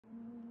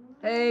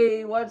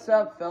Hey, what's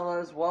up,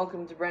 fellas?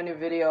 Welcome to a brand new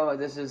video.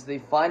 This is the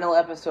final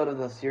episode of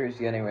the series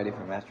Getting Ready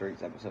for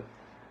MasterWorks episode.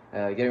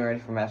 Getting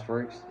Ready for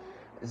MasterWorks.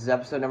 This is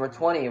episode number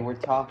 20, and we're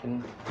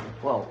talking...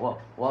 Whoa.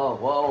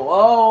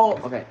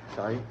 Okay,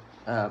 sorry.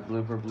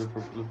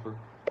 Blooper.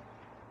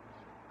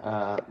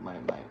 My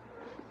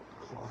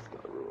cloth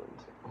got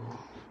ruined.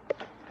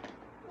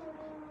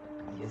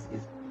 Yes.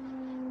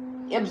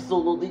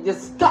 Absolutely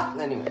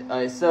disgusting.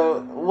 Anyway,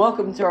 so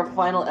welcome to our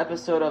final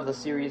episode of the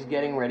series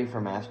Getting Ready for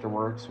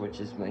MasterWorks, which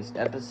is my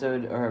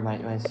episode, or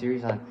my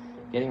series on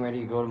getting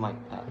ready to go to my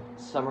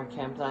summer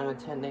camp that I'm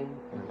attending,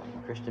 or my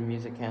Christian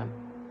music camp.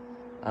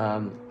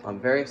 I'm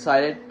very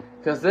excited,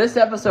 because this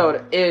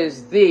episode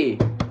is the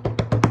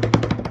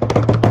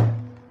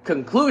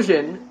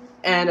conclusion,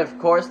 and of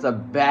course the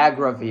bag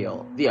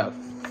reveal, the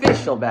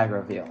official bag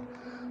reveal.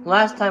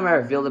 Last time I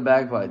revealed the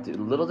bag, but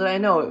little did I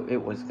know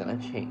it was gonna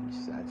change.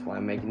 So that's why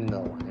I'm making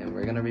another one, and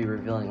we're gonna be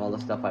revealing all the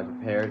stuff I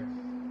prepared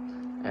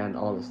and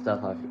all the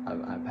stuff I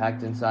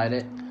packed inside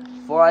it.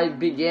 Before I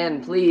begin,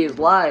 please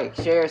like,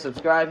 share,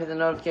 subscribe, hit the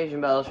notification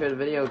bell, share the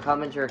video,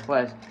 comment your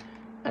request,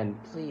 and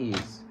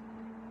please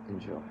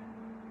enjoy.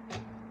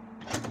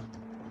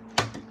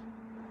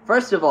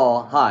 First of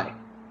all, hi,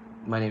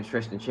 my name is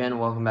Tristan Chen.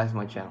 Welcome back to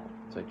my channel.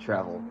 So I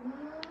travel.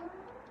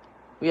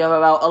 We have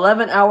about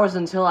 11 hours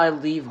until I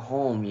leave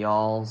home,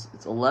 y'alls.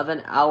 It's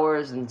 11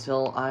 hours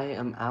until I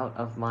am out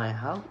of my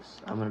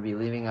house. I'm going to be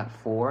leaving at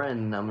 4,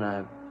 and I'm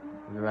going to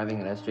be arriving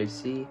at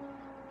SJC.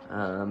 And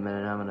I'm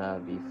going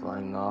to be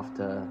flying off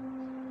to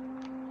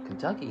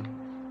Kentucky.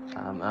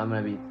 I'm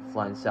going to be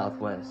flying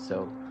southwest,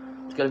 so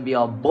it's going to be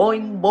all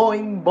boing.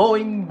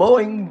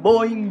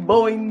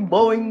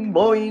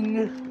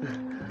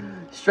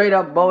 Straight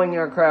up Boeing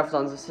aircraft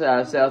on the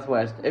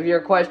southwest. If you're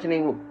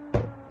questioning...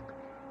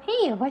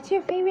 Hey, what's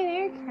your favorite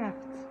aircraft?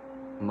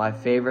 My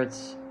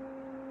favorites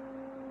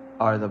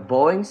are the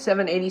Boeing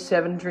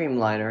 787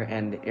 Dreamliner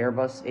and the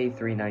Airbus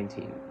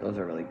A319. Those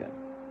are really good.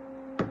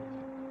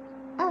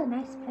 Oh,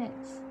 nice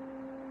picks.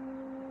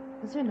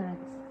 Those are nice.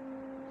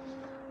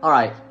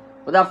 Alright,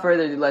 without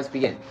further ado, let's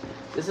begin.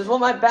 This is what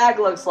my bag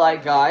looks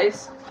like,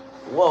 guys.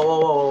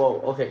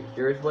 Whoa. Okay,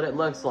 here's what it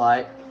looks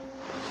like.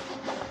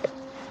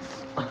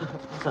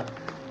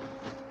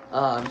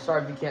 I'm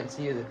sorry if you can't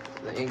see the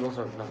angles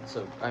are not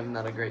so. I'm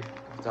not a great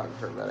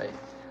photographer, but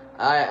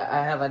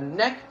I have a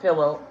neck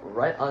pillow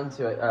right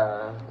onto it,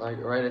 like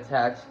right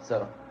attached.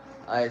 So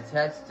I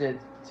attached it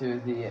to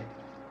the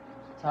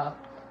top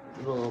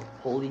little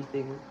pulley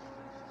thing.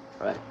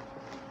 Right.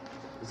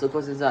 Let's look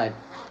what's inside.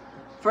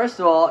 First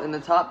of all, in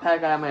the top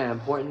pack, I have my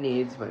important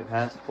needs: my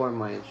passport,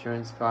 my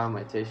insurance card,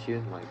 my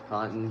tissues, my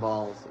cotton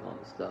balls, and all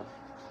the stuff.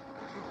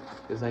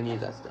 Because I need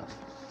that stuff.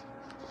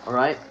 All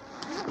right.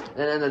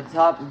 And in the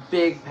top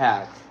big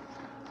pack,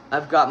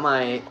 I've got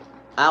my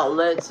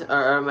outlets,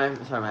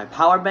 my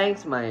power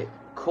banks, my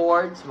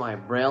cords, my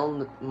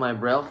braille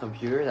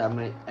computer that I'm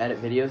gonna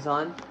edit videos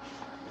on,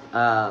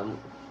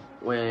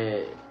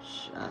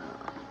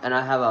 and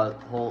I have a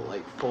whole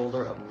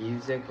folder of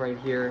music right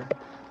here.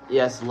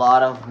 Yes, a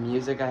lot of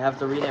music I have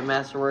to read at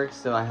MasterWorks,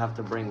 so I have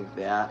to bring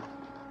that.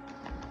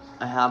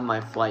 I have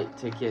my flight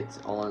tickets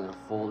all in a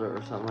folder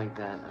or something like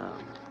that.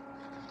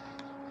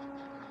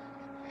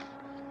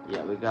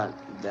 Yeah, we got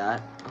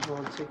that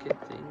whole ticket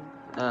thing.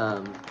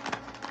 And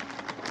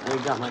we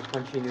got my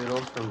crunchy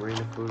noodles from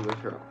Marina Food,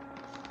 which are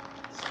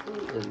still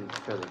in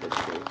fairly good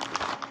shape.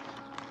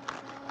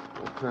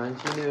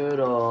 Crunchy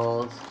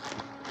noodles.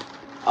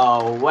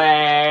 Oh,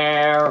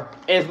 where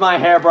is my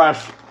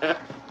hairbrush?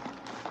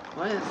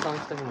 Why is that song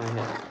stuck in my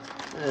head?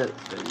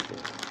 That's very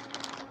good.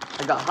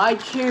 I got High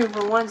Chew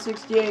from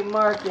 168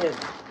 Market.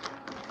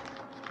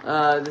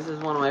 This is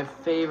one of my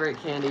favorite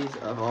candies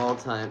of all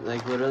time.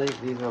 Like, literally,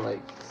 these are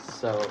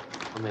so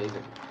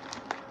amazing.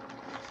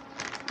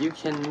 You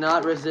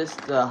cannot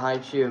resist the High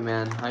Chew,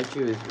 man. High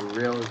Chew is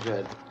real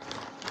good.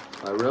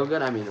 By real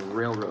good, I mean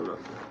real good.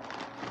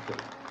 Okay.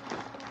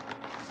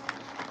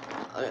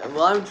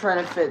 Well, I'm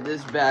trying to fit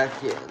this back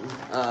in.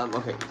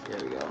 Okay,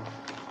 there we go.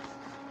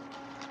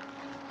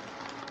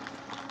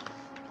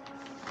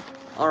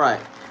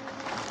 Alright.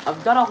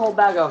 I've got a whole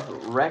bag of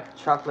wrecked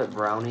chocolate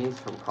brownies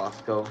from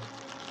Costco.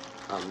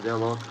 They're a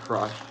little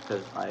crushed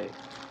because I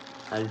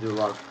had to do a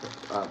lot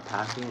of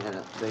packing,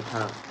 and they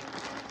kind of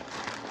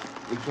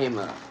became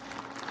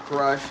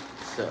crushed,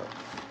 so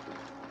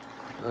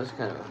it was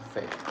kind of a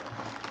fake.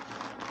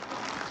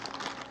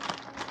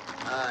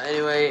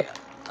 Anyway,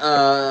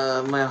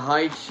 my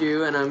High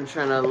Chew, and I'm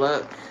trying to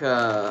look.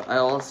 I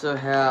also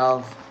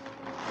have,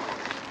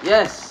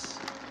 yes,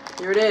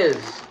 here it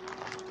is,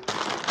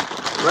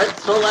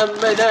 Pretzel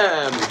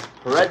M&M.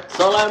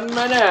 Pretzel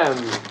M&M.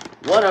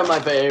 One of my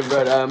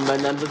favorite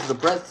M&M's is the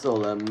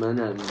Pretzel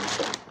M&M.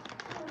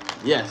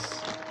 Yes,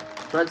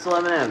 Pretzel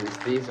M&M's.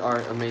 These are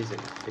amazing.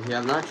 If you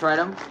have not tried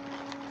them,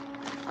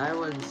 I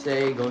would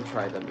say go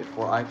try them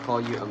before I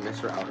call you a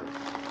Mr. Outer.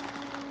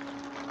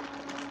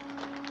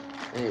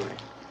 Anyway,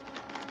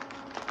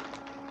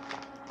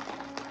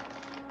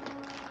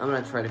 I'm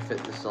gonna try to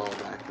fit this all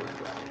back in my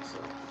bag. So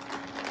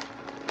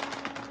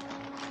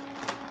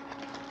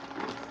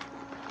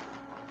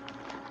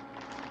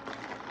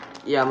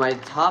yeah, my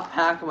top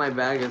pack of my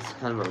bag is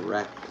kind of a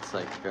wreck. It's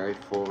like very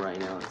full right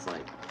now. It's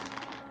like,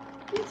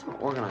 need some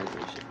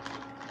organization.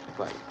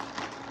 But,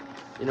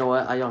 you know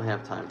what? I don't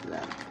have time for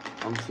that.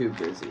 I'm too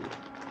busy.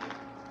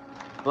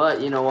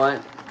 But, you know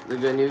what? The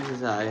good news is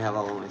that I have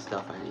all of my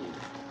stuff I need.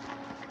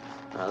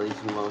 Or at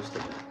least most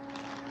of it.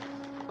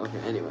 Okay,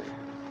 anyway.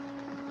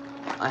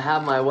 I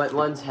have my Wet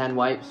Ones hand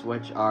wipes,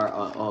 which are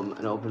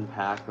an open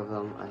pack of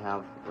them. I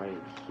have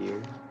right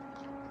here.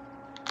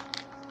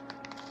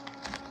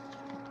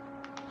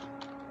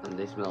 And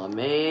they smell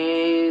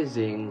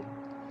amazing.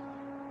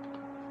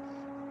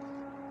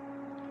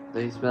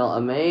 They smell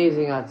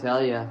amazing, I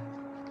tell ya.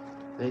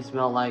 They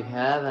smell like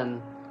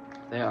heaven.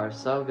 They are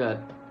so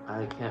good.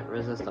 I can't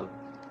resist them.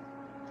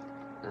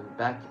 And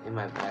back in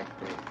my bag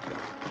there.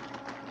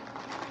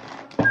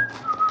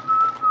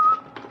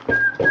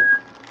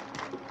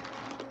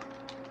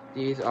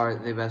 These are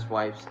the best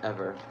wipes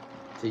ever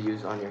to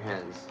use on your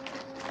hands.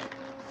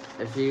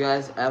 If you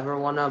guys ever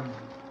want to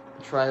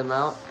try them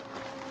out,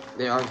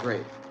 they are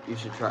great. You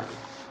should try them.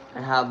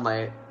 I have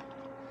my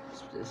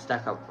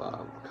stack of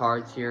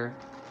cards here.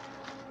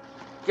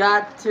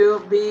 Got to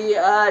be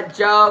a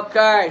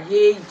joker.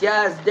 He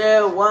just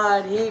do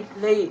what he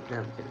please. No,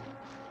 I'm kidding.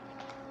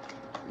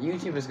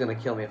 YouTube is gonna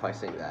kill me if I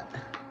sing that.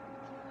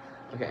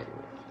 Okay.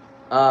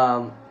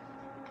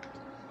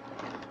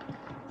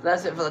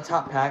 That's it for the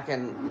top pack,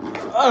 and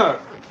let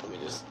me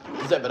just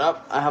zip it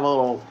up. I have a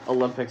little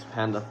Olympics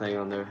panda thing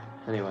on there.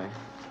 Anyway,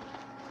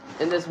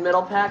 in this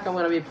middle pack, I'm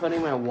gonna be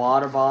putting my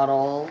water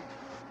bottle.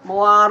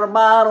 I'm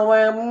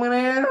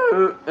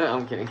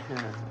kidding.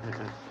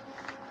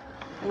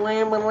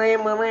 Alright,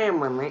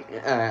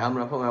 I'm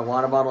gonna put my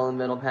water bottle in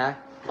the middle pack.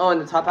 Oh, in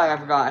the top pack, I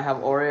forgot I have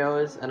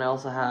Oreos, and I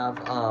also have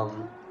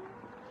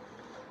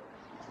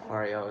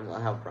Oreos. I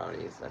have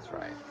brownies. That's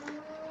right.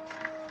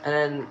 And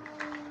then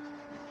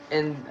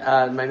in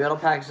my middle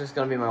pack is just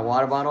gonna be my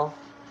water bottle.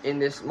 In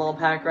this small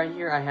pack right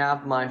here, I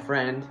have my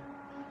friend.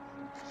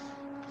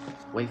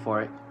 Wait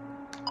for it.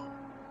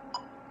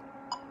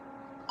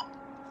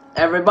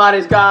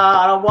 Everybody's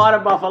got a water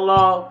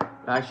buffalo.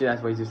 Actually,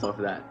 that's way too slow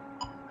for that.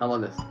 How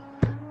about this?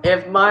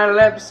 If my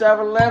lips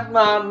ever left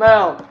my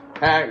mouth,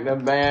 pack the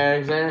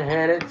bags and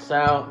head it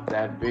south.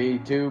 That'd be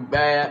too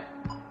bad.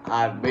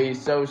 I'd be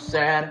so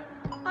sad.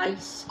 I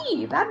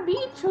see, that'd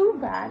be too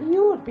bad.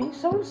 You would be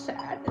so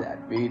sad.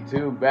 That'd be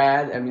too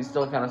bad. I mean,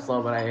 still kind of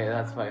slow, but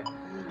that's fine.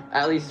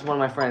 At least it's one of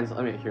my friends.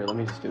 Let me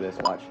just do this.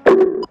 Watch.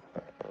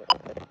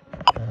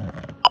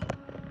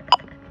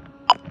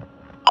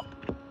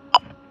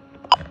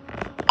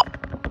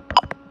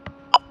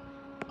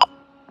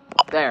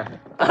 There.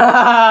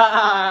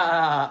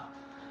 I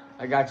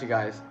got you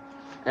guys.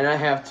 And I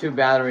have 2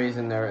 batteries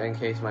in there in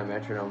case my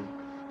metronome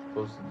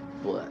goes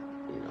blah,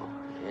 you know.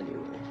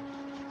 Anyway.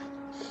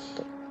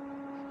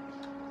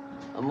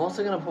 I'm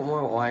also gonna put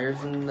more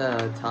wires in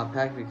the top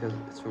pack because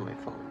it's for my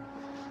phone.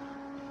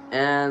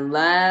 And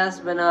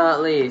last but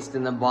not least,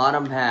 in the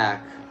bottom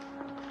pack,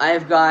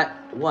 I've got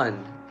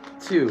 1,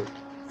 2,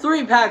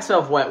 3 packs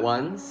of Wet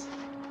Ones.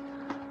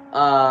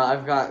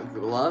 I've got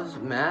gloves,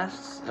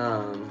 masks,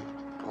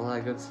 all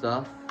that good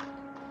stuff.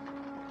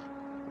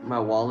 My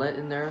wallet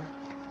in there.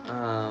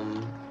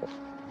 And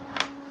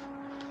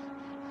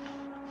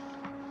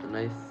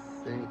I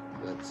think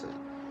that's it.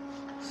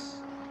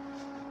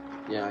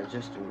 Yeah,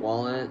 just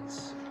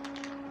wallets,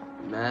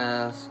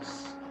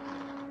 masks,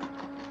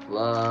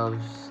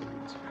 gloves,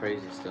 and some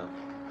crazy stuff.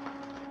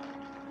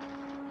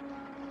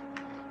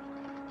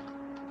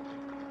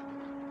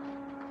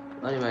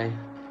 Anyway,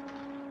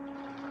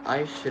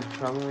 I should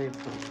probably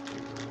put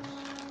these.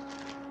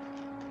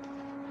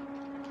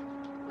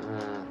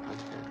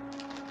 Okay.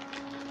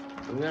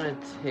 I'm gonna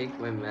take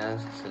my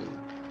masks and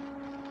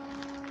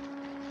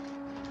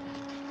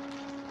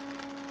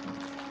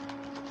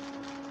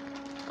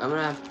I'm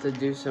gonna have to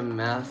do some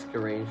mask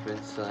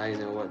arrangements so I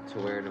know what to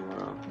wear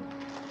tomorrow.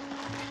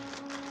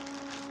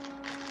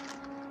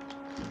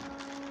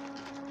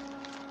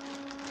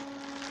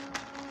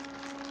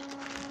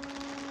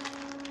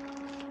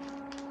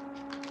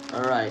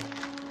 Alright.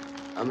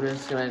 I'm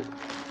just gonna...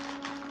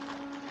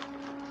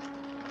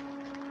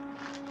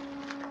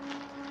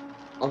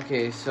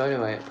 Okay, so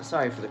anyway,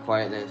 sorry for the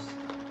quietness.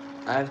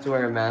 I have to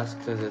wear a mask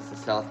because it's a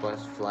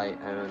Southwest flight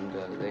and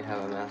they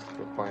have a mask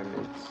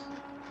requirement.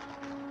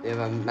 They have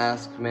a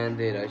mask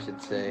mandate, I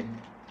should say.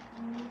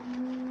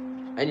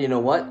 And you know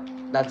what?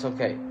 That's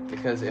okay.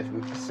 Because if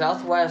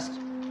Southwest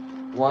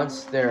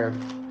wants their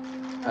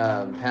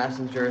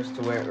passengers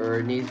to wear,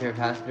 or needs their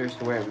passengers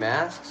to wear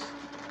masks,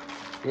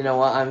 you know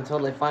what? I'm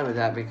totally fine with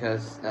that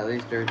because at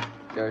least they're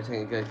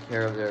taking good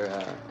care of their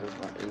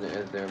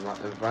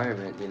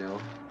environment, you know,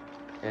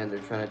 and they're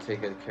trying to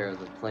take good care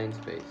of the plane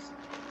space.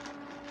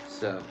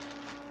 So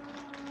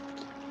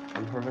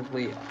I'm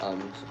perfectly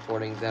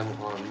supporting them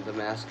on the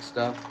mask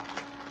stuff.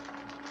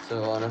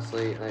 So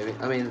honestly,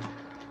 I mean,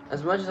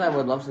 as much as I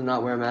would love to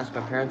not wear a mask,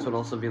 my parents would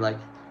also be like,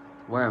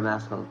 wear a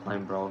mask on the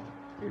plane, bro.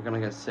 You're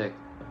gonna get sick.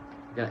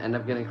 You're gonna end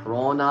up getting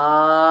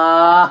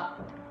corona.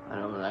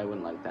 I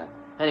wouldn't like that.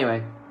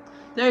 Anyway,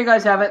 there you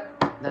guys have it.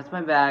 that's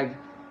my bag.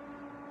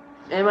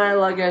 In my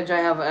luggage, I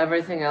have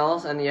everything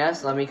else, and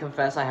yes, let me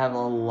confess, I have a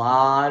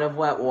lot of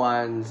wet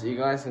ones. You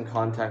guys can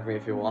contact me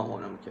if you want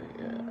one. I'm kidding.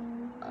 Yeah.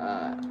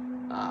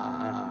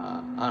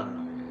 I don't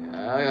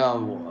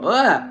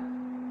know.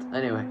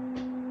 Anyway,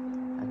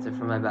 that's it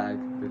for my bag.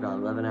 We've got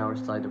 11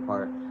 hours till I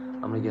depart.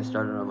 I'm gonna get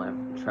started on my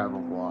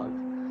travel vlog.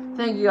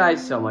 Thank you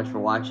guys so much for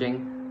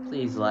watching.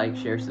 Please like,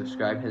 share,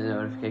 subscribe, hit the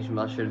notification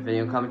bell, share the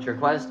video, comment your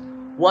request.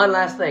 One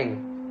last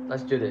thing.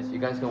 Let's do this. You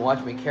guys can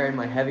watch me carry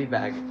my heavy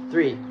bag.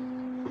 3,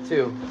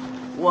 2,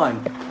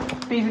 1.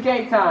 Piece of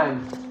cake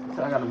time!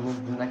 So I gotta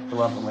move the neck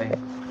pillow out of the way.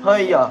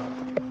 Hiya!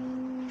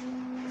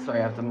 Sorry,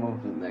 I have to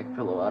move the neck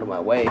pillow out of my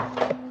way.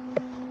 There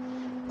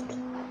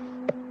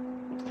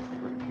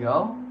we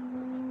go.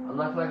 I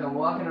look like I'm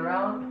walking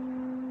around.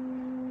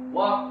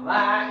 Walk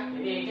like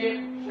an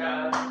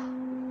Egyptian.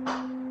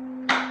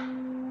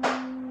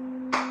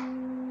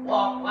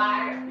 Walk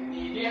like an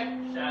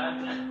Egyptian.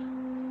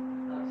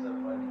 That's so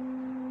funny.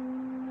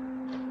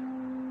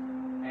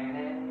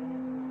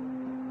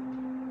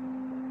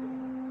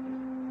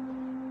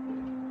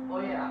 Oh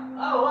yeah.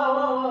 Oh, whoa,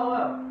 whoa, whoa,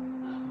 whoa.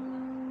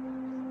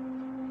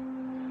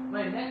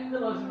 My neck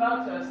pillow's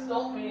about to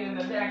assault me in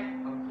the neck.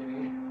 I'm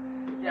kidding.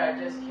 Yeah, it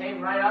just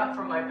came right up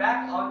from my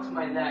back onto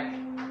my neck.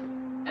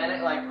 And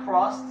it like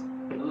crossed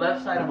the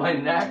left side of my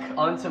neck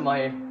onto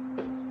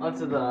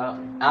the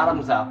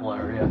Adam's apple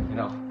area, you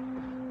know.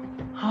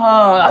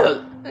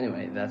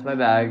 Anyway, that's my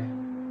bag.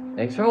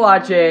 Thanks for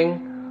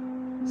watching.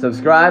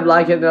 Subscribe,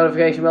 like, hit the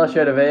notification bell,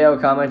 share the video,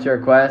 comment your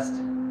request.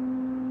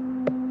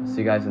 I'll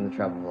see you guys in the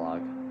travel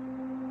vlog.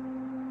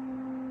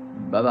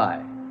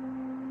 Bye-bye.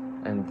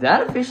 And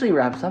that officially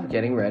wraps up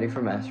getting ready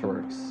for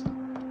MasterWorks,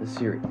 the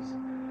series.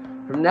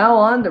 From now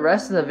on, the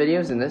rest of the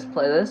videos in this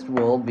playlist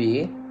will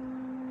be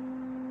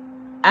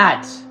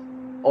at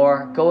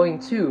or going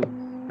to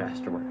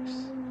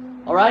MasterWorks.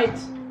 Alright?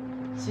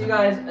 See you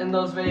guys in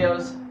those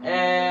videos,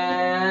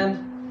 and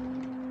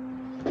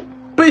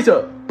peace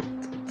out!